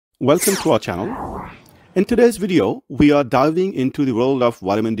Welcome to our channel. In today's video, we are diving into the world of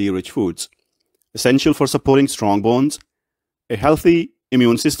vitamin D rich foods, essential for supporting strong bones, a healthy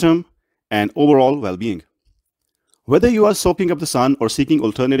immune system, and overall well-being. Whether you are soaking up the sun or seeking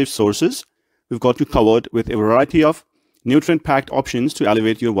alternative sources, we've got you covered with a variety of nutrient-packed options to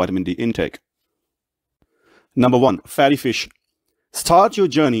elevate your vitamin D intake. Number 1. Fatty fish. Start your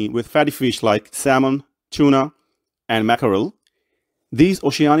journey with fatty fish like salmon, tuna, and mackerel. These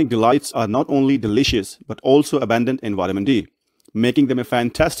oceanic delights are not only delicious, but also abundant in vitamin D, making them a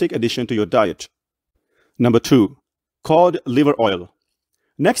fantastic addition to your diet. Number 2. Cod liver oil.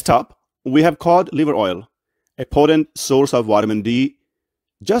 Next up, we have cod liver oil, a potent source of vitamin D.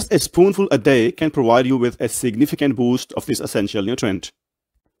 Just a spoonful a day can provide you with a significant boost of this essential nutrient.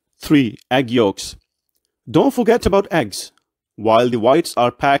 3. Egg yolks. Don't forget about eggs. While the whites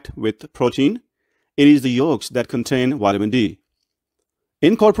are packed with protein, it is the yolks that contain vitamin D.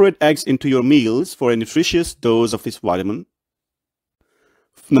 Incorporate eggs into your meals for a nutritious dose of this vitamin.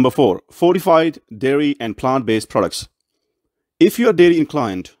 Number 4. Fortified dairy and plant-based products. If you are dairy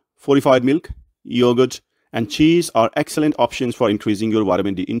inclined, fortified milk, yogurt, and cheese are excellent options for increasing your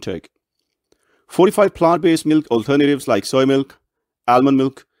vitamin D intake. Fortified plant-based milk alternatives like soy milk, almond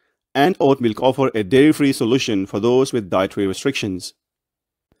milk, and oat milk offer a dairy-free solution for those with dietary restrictions.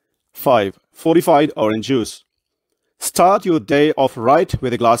 5. Fortified orange juice. Start your day off right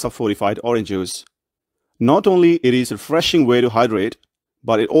with a glass of fortified orange juice. Not only it is a refreshing way to hydrate,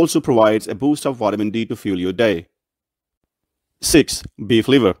 but it also provides a boost of vitamin D to fuel your day. 6. Beef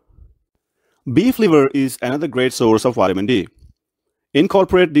liver. Beef liver is another great source of vitamin D.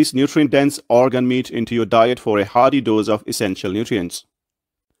 Incorporate this nutrient-dense organ meat into your diet for a hearty dose of essential nutrients.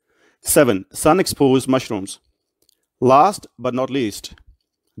 7. Sun-exposed mushrooms. Last but not least,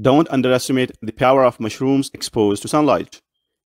 don't underestimate the power of mushrooms exposed to sunlight.